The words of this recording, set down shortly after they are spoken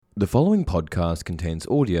The following podcast contains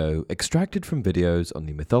audio extracted from videos on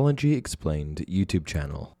the Mythology Explained YouTube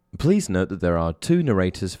channel. Please note that there are two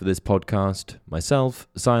narrators for this podcast, myself,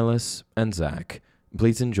 Silas, and Zach.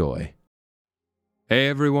 Please enjoy. Hey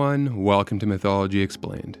everyone, welcome to Mythology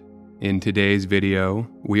Explained. In today's video,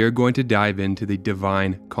 we are going to dive into the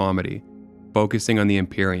Divine Comedy, focusing on the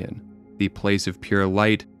Empyrean, the place of pure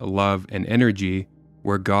light, love, and energy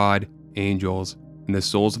where God, angels, and the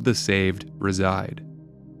souls of the saved reside.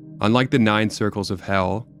 Unlike the 9 circles of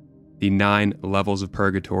hell, the 9 levels of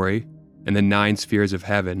purgatory, and the 9 spheres of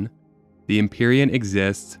heaven, the Empyrean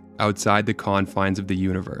exists outside the confines of the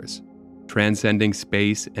universe, transcending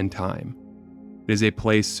space and time. It is a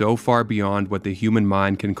place so far beyond what the human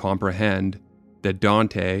mind can comprehend that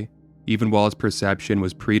Dante, even while his perception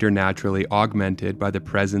was preternaturally augmented by the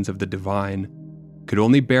presence of the divine, could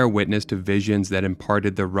only bear witness to visions that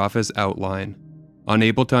imparted the roughest outline,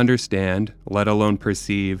 unable to understand, let alone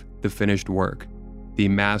perceive, the finished work, the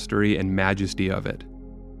mastery and majesty of it.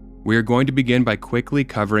 We are going to begin by quickly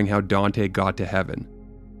covering how Dante got to heaven,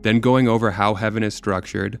 then going over how heaven is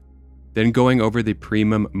structured, then going over the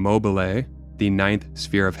Primum Mobile, the 9th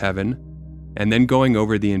sphere of heaven, and then going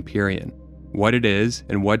over the Empyrean, what it is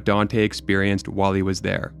and what Dante experienced while he was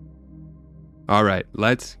there. Alright,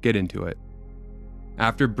 let's get into it.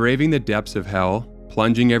 After braving the depths of hell,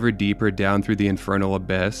 plunging ever deeper down through the infernal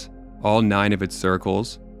abyss, all 9 of its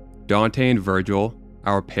circles, Dante and Virgil,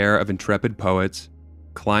 our pair of intrepid poets,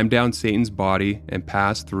 climb down Satan's body and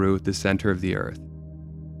pass through the center of the earth.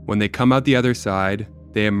 When they come out the other side,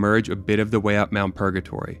 they emerge a bit of the way up Mount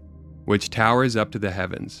Purgatory, which towers up to the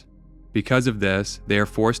heavens. Because of this, they are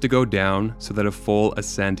forced to go down so that a full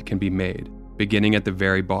ascent can be made, beginning at the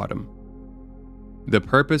very bottom. The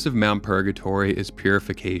purpose of Mount Purgatory is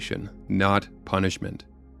purification, not punishment.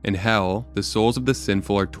 In hell, the souls of the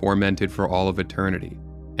sinful are tormented for all of eternity,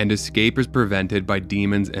 and escape is prevented by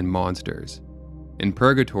demons and monsters. In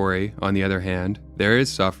Purgatory, on the other hand, there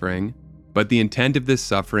is suffering, but the intent of this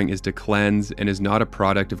suffering is to cleanse and is not a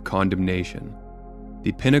product of condemnation.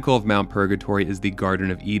 The pinnacle of Mount Purgatory is the Garden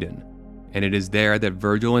of Eden, and it is there that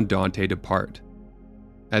Virgil and Dante depart.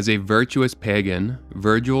 As a virtuous pagan,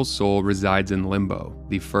 Virgil's soul resides in Limbo,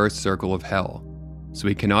 the first circle of hell, so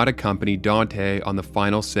he cannot accompany Dante on the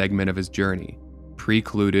final segment of his journey,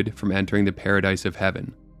 precluded from entering the paradise of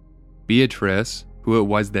heaven. Beatrice, who it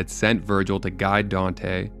was that sent Virgil to guide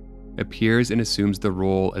Dante, appears and assumes the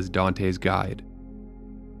role as Dante's guide.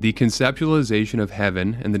 The conceptualization of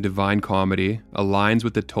heaven in the Divine Comedy aligns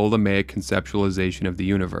with the Ptolemaic conceptualization of the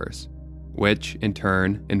universe, which, in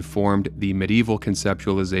turn, informed the medieval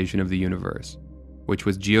conceptualization of the universe, which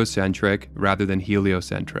was geocentric rather than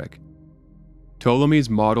heliocentric. Ptolemy's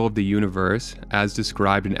model of the universe, as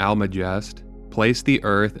described in Almagest, placed the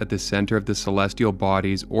Earth at the center of the celestial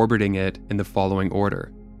bodies orbiting it in the following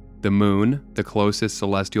order: the Moon, the closest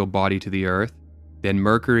celestial body to the Earth, then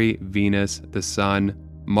Mercury, Venus, the Sun,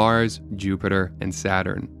 Mars, Jupiter, and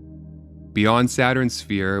Saturn. Beyond Saturn's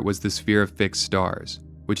sphere was the sphere of fixed stars,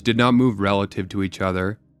 which did not move relative to each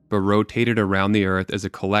other, but rotated around the Earth as a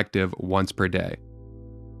collective once per day.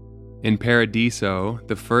 In Paradiso,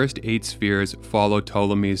 the first 8 spheres follow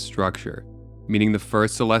Ptolemy's structure, meaning the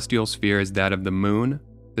first celestial sphere is that of the Moon,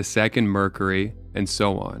 the second Mercury, and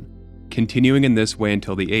so on, continuing in this way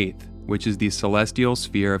until the 8th, which is the celestial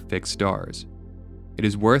sphere of fixed stars. It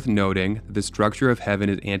is worth noting that the structure of heaven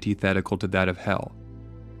is antithetical to that of hell.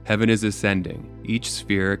 Heaven is ascending, each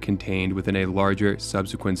sphere contained within a larger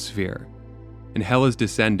subsequent sphere. And hell is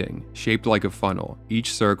descending, shaped like a funnel,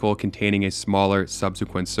 each circle containing a smaller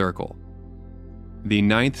subsequent circle. The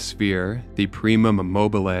 9th sphere, the Primum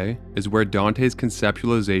Mobile, is where Dante's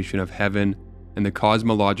conceptualization of heaven and the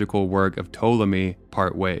cosmological work of Ptolemy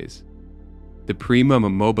part ways. The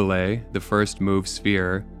Primum Mobile, the first move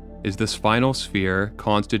sphere, is this final sphere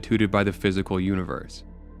constituted by the physical universe.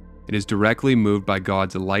 It is directly moved by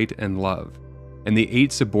God's light and love, and the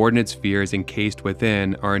 8 subordinate spheres encased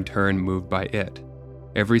within are in turn moved by it,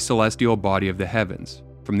 every celestial body of the heavens,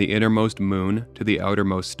 from the innermost moon to the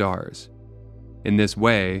outermost stars. In this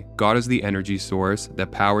way, God is the energy source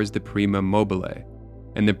that powers the Primum Mobile,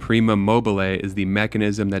 and the Primum Mobile is the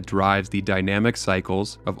mechanism that drives the dynamic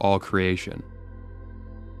cycles of all creation.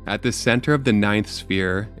 At the center of the 9th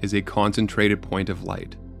sphere is a concentrated point of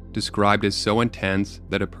light, described as so intense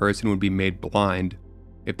that a person would be made blind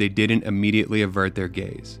if they didn't immediately avert their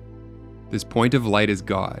gaze. This point of light is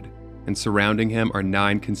God, and surrounding him are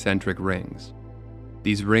 9 concentric rings.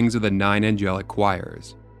 These rings are the 9 angelic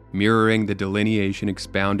choirs, mirroring the delineation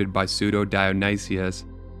expounded by Pseudo-Dionysius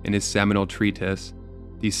in his seminal treatise,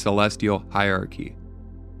 The Celestial Hierarchy.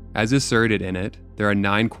 As asserted in it, there are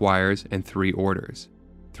 9 choirs and 3 orders,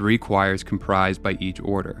 3 choirs comprised by each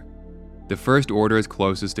order. The first order is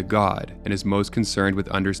closest to God and is most concerned with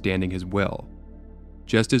understanding His will.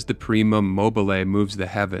 Just as the Primum Mobile moves the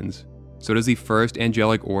heavens, so does the first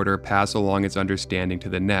angelic order pass along its understanding to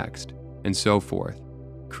the next, and so forth,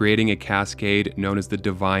 creating a cascade known as the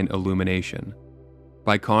divine illumination.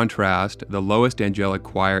 By contrast, the lowest angelic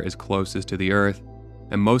choir is closest to the earth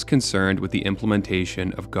and most concerned with the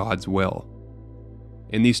implementation of God's will.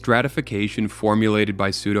 In the stratification formulated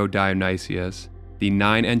by Pseudo-Dionysius, the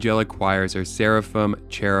 9 angelic choirs are seraphim,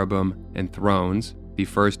 cherubim, and thrones, the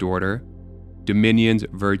first order, dominions,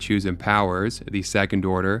 virtues, and powers, the second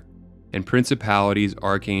order, and principalities,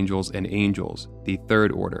 archangels, and angels, the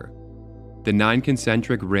third order. The 9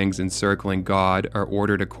 concentric rings encircling God are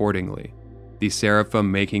ordered accordingly, the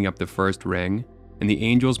seraphim making up the first ring, and the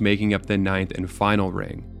angels making up the 9th and final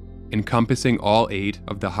ring, encompassing all 8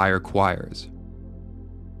 of the higher choirs.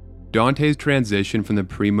 Dante's transition from the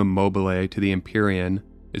Primum Mobile to the Empyrean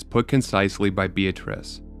is put concisely by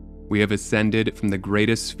Beatrice. We have ascended from the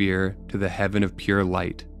greatest sphere to the heaven of pure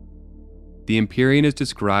light. The Empyrean is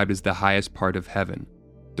described as the highest part of heaven,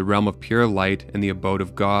 the realm of pure light and the abode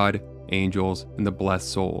of God, angels, and the blessed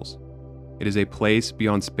souls. It is a place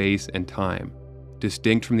beyond space and time,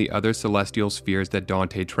 distinct from the other celestial spheres that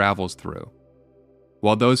Dante travels through.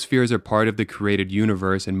 While those spheres are part of the created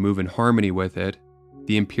universe and move in harmony with it,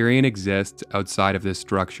 the Empyrean exists outside of this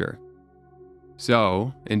structure.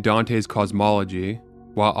 So, in Dante's cosmology,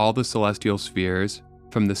 while all the celestial spheres,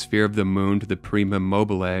 from the sphere of the moon to the Primum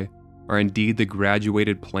Mobile, are indeed the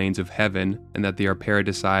graduated planes of heaven and that they are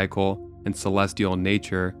paradisiacal and celestial in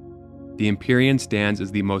nature, the Empyrean stands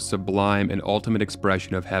as the most sublime and ultimate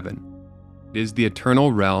expression of heaven. It is the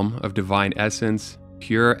eternal realm of divine essence,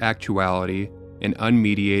 pure actuality, and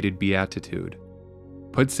unmediated beatitude.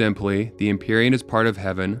 Put simply, the Empyrean is part of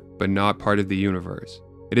heaven, but not part of the universe.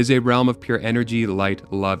 It is a realm of pure energy,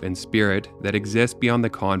 light, love, and spirit that exists beyond the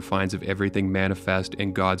confines of everything manifest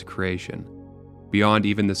in God's creation, beyond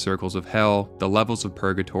even the circles of hell, the levels of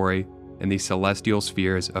purgatory, and the celestial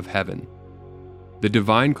spheres of heaven. The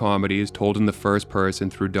Divine Comedy is told in the first person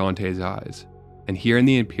through Dante's eyes, and here in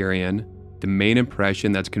the Empyrean, the main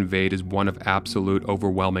impression that's conveyed is one of absolute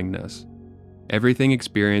overwhelmingness. Everything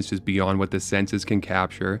experienced is beyond what the senses can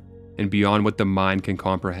capture and beyond what the mind can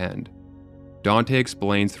comprehend. Dante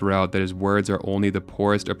explains throughout that his words are only the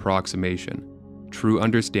poorest approximation, true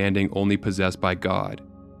understanding only possessed by God,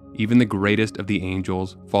 even the greatest of the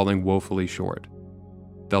angels falling woefully short.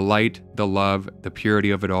 The light, the love, the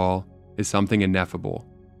purity of it all is something ineffable,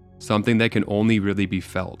 something that can only really be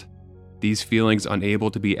felt, these feelings unable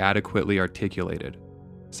to be adequately articulated,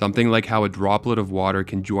 something like how a droplet of water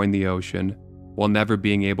can join the ocean while never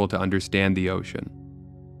being able to understand the ocean.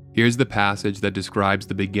 Here's the passage that describes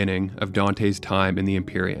the beginning of Dante's time in the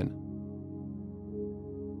Empyrean.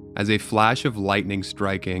 As a flash of lightning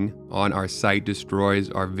striking on our sight destroys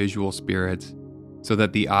our visual spirits, so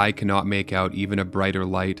that the eye cannot make out even a brighter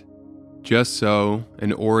light, just so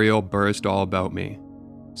an aureole burst all about me,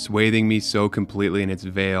 swathing me so completely in its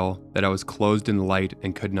veil that I was clothed in light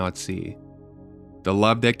and could not see. The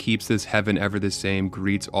love that keeps this heaven ever the same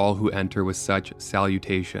greets all who enter with such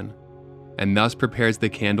salutation, and thus prepares the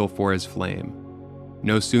candle for his flame.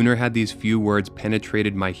 No sooner had these few words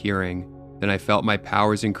penetrated my hearing than I felt my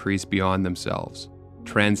powers increase beyond themselves,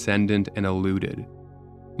 transcendent and eluded.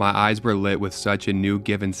 My eyes were lit with such a new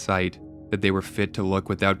given sight that they were fit to look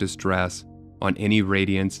without distress on any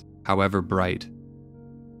radiance, however bright.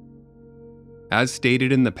 As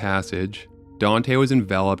stated in the passage, Dante was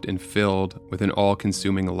enveloped and filled with an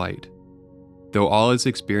all-consuming light. Though all his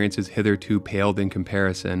experiences hitherto paled in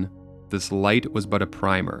comparison, this light was but a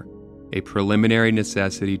primer, a preliminary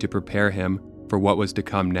necessity to prepare him for what was to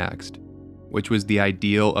come next, which was the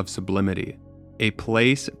ideal of sublimity, a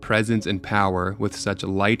place, presence, and power with such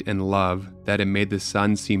light and love that it made the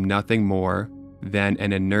sun seem nothing more than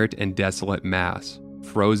an inert and desolate mass,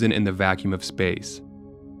 frozen in the vacuum of space.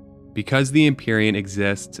 Because the Empyrean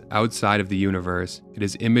exists outside of the universe, it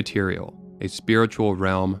is immaterial, a spiritual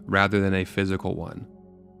realm rather than a physical one.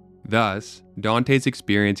 Thus, Dante's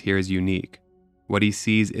experience here is unique. What he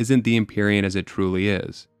sees isn't the Empyrean as it truly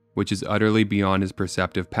is, which is utterly beyond his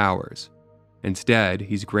perceptive powers. Instead,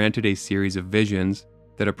 he's granted a series of visions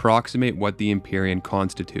that approximate what the Empyrean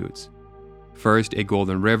constitutes. First, a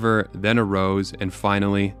golden river, then a rose, and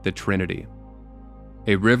finally, the Trinity.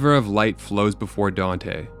 A river of light flows before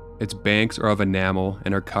Dante. Its banks are of enamel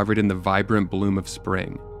and are covered in the vibrant bloom of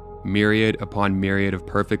spring, myriad upon myriad of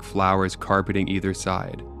perfect flowers carpeting either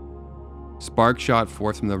side. Sparks shot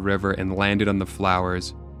forth from the river and landed on the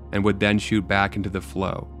flowers, and would then shoot back into the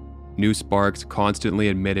flow, new sparks constantly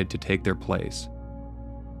admitted to take their place.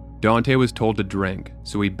 Dante was told to drink,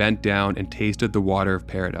 so he bent down and tasted the water of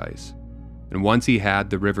paradise. And once he had,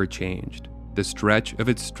 the river changed, the stretch of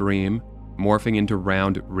its stream morphing into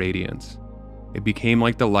round radiance. It became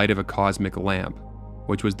like the light of a cosmic lamp,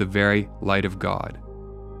 which was the very light of God.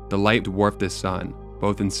 The light dwarfed the sun,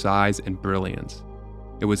 both in size and brilliance.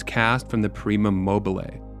 It was cast from the Primum Mobile,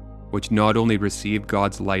 which not only received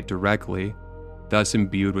God's light directly, thus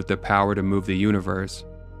imbued with the power to move the universe,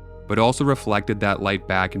 but also reflected that light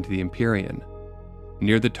back into the Empyrean.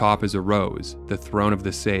 Near the top is a rose, the throne of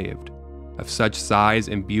the saved, of such size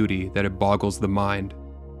and beauty that it boggles the mind.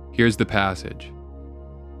 Here's the passage.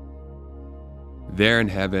 There in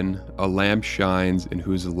heaven, a lamp shines in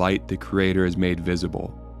whose light the Creator is made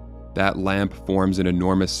visible. That lamp forms an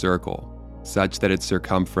enormous circle, such that its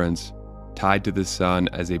circumference, tied to the sun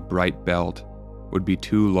as a bright belt, would be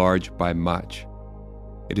too large by much.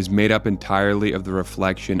 It is made up entirely of the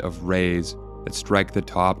reflection of rays that strike the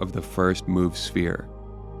top of the first moved sphere,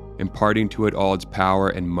 imparting to it all its power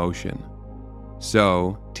and motion.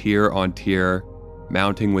 So, tier on tier,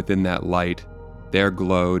 mounting within that light, there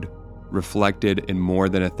glowed, reflected in more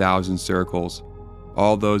than 1,000 circles,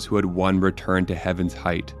 all those who had won return to heaven's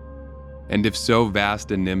height. And if so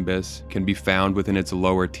vast a nimbus can be found within its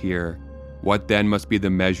lower tier, what then must be the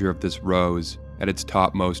measure of this rose at its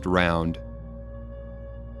topmost round?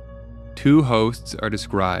 Two hosts are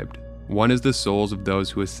described. One is the souls of those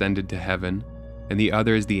who ascended to heaven, and the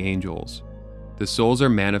other is the angels. The souls are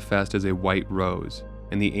manifest as a white rose,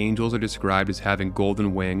 and the angels are described as having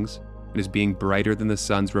golden wings and as being brighter than the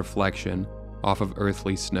sun's reflection off of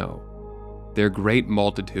earthly snow. Their great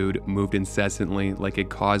multitude moved incessantly like a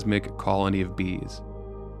cosmic colony of bees.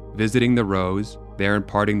 Visiting the rose, there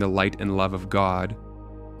imparting the light and love of God,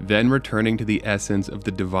 then returning to the essence of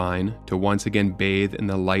the divine to once again bathe in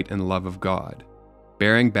the light and love of God,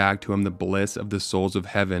 bearing back to him the bliss of the souls of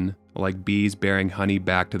heaven like bees bearing honey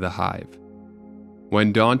back to the hive.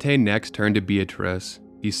 When Dante next turned to Beatrice,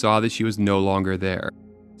 he saw that she was no longer there,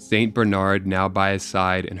 Saint Bernard now by his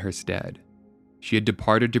side in her stead. She had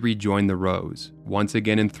departed to rejoin the rose, once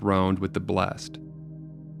again enthroned with the blessed.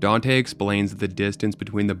 Dante explains that the distance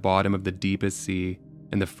between the bottom of the deepest sea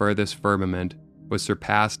and the furthest firmament was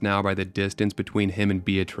surpassed now by the distance between him and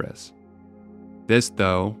Beatrice. This,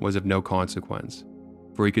 though, was of no consequence,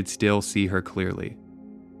 for he could still see her clearly.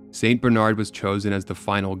 Saint Bernard was chosen as the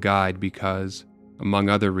final guide because, among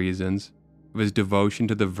other reasons, of his devotion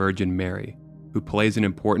to the Virgin Mary, who plays an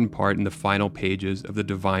important part in the final pages of the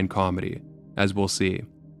Divine Comedy, as we'll see.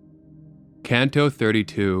 Canto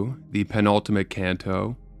 32, the penultimate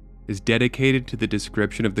canto, is dedicated to the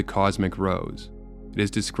description of the cosmic rose. It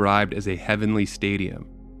is described as a heavenly stadium,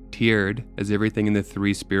 tiered as everything in the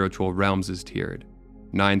three spiritual realms is tiered: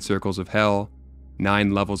 9 circles of hell,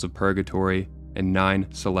 9 levels of purgatory, and 9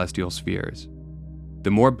 celestial spheres.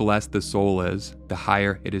 The more blessed the soul is, the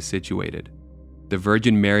higher it is situated. The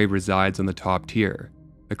Virgin Mary resides on the top tier.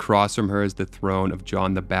 Across from her is the throne of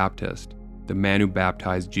John the Baptist, the man who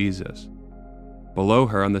baptized Jesus. Below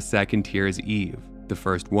her on the second tier is Eve, the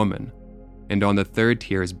first woman, and on the third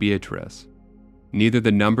tier is Beatrice. Neither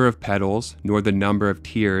the number of petals nor the number of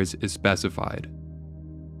tiers is specified.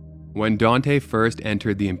 When Dante first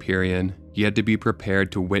entered the Empyrean, he had to be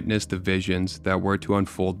prepared to witness the visions that were to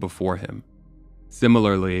unfold before him.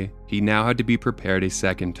 Similarly, he now had to be prepared a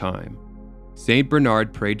second time. Saint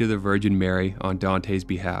Bernard prayed to the Virgin Mary on Dante's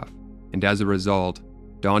behalf, and as a result,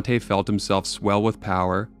 Dante felt himself swell with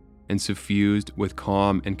power and suffused with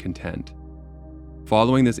calm and content.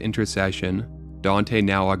 Following this intercession, Dante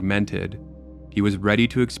now augmented, he was ready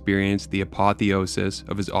to experience the apotheosis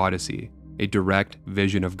of his Odyssey, a direct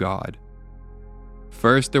vision of God.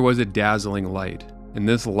 First, there was a dazzling light, and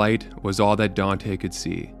this light was all that Dante could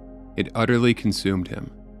see. It utterly consumed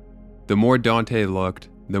him. The more Dante looked,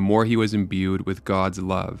 the more he was imbued with God's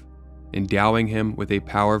love, endowing him with a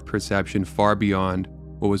power of perception far beyond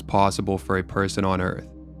what was possible for a person on earth.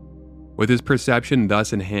 With his perception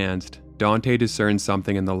thus enhanced, Dante discerned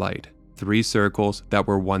something in the light, 3 circles that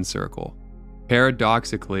were one circle.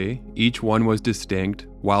 Paradoxically, each one was distinct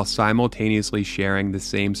while simultaneously sharing the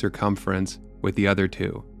same circumference with the other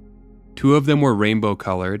 2. 2 of them were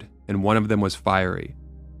rainbow-colored, and one of them was fiery,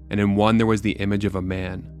 and in one there was the image of a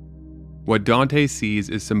man. What Dante sees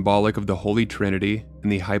is symbolic of the Holy Trinity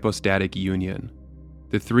and the hypostatic union.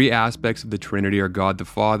 The 3 aspects of the Trinity are God the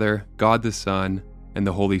Father, God the Son, and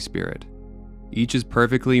the Holy Spirit. Each is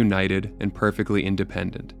perfectly united and perfectly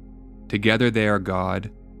independent. Together they are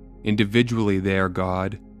God, individually they are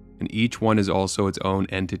God, and each one is also its own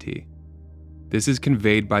entity. This is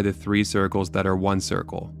conveyed by the three circles that are one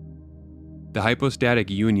circle. The hypostatic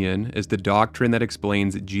union is the doctrine that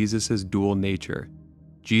explains Jesus' dual nature,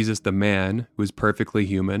 Jesus the man, who is perfectly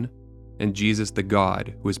human, and Jesus the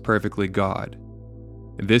God, who is perfectly God.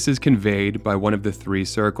 This is conveyed by one of the three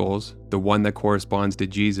circles, the one that corresponds to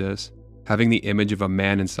Jesus, having the image of a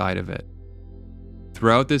man inside of it.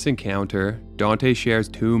 Throughout this encounter, Dante shares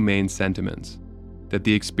two main sentiments: that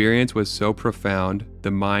the experience was so profound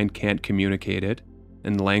the mind can't communicate it,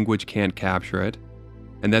 and language can't capture it,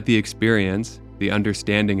 and that the experience, the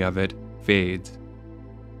understanding of it, fades.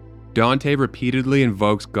 Dante repeatedly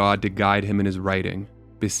invokes God to guide him in his writing,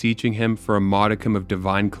 beseeching him for a modicum of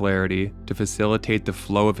divine clarity to facilitate the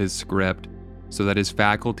flow of his script so that his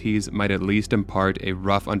faculties might at least impart a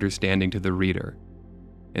rough understanding to the reader.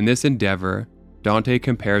 In this endeavor, Dante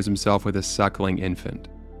compares himself with a suckling infant.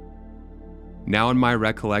 Now in my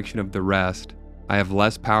recollection of the rest, I have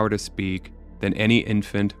less power to speak than any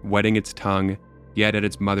infant wetting its tongue yet at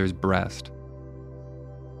its mother's breast.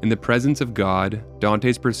 In the presence of God,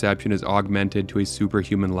 Dante's perception is augmented to a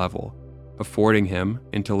superhuman level, affording him,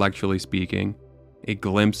 intellectually speaking, a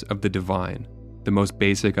glimpse of the divine, the most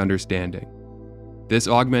basic understanding. This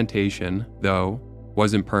augmentation, though,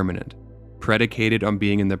 wasn't permanent, predicated on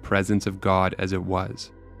being in the presence of God as it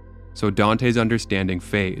was. So Dante's understanding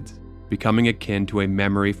fades, becoming akin to a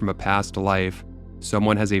memory from a past life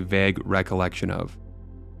someone has a vague recollection of.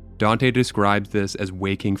 Dante describes this as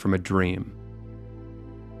waking from a dream.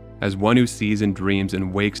 As one who sees in dreams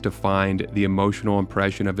and wakes to find the emotional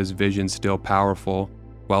impression of his vision still powerful,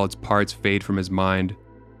 while its parts fade from his mind,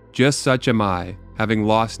 just such am I, having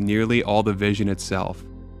lost nearly all the vision itself,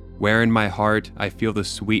 where in my heart I feel the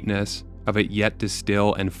sweetness of it yet to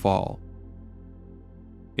still and fall.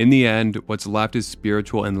 In the end, what's left is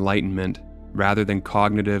spiritual enlightenment rather than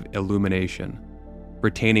cognitive illumination,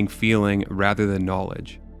 retaining feeling rather than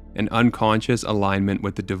knowledge, an unconscious alignment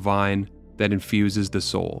with the divine that infuses the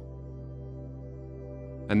soul.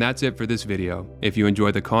 And that's it for this video. If you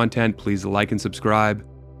enjoy the content, please like and subscribe.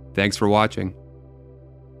 Thanks for watching.